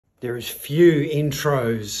There is few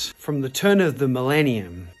intros from the turn of the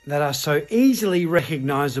millennium that are so easily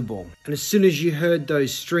recognizable. And as soon as you heard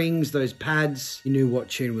those strings, those pads, you knew what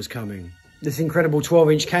tune was coming. This incredible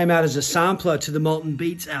 12-inch came out as a sampler to the Molten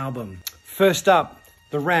Beats album. First up,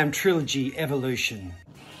 the Ram Trilogy Evolution.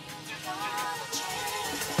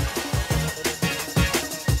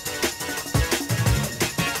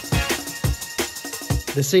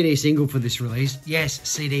 The CD single for this release, yes,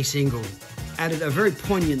 CD single, added a very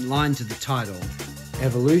poignant line to the title.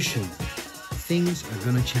 Evolution. Things are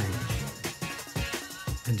gonna change.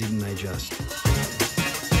 And didn't they just?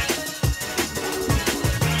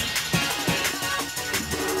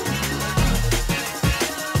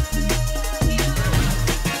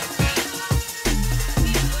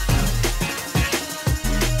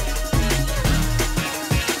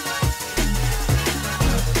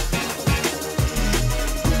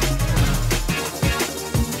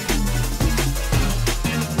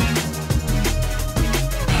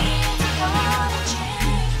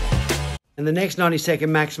 And the next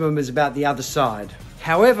 90-second maximum is about the other side.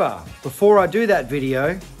 However, before I do that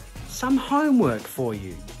video, some homework for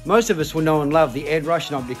you. Most of us will know and love the Ed Rush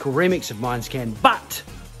and Optical remix of Mindscan, but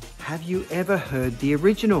have you ever heard the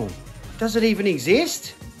original? Does it even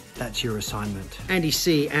exist? That's your assignment. Andy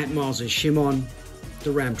C, Ant Miles and Shimon, the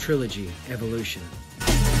Ram Trilogy Evolution.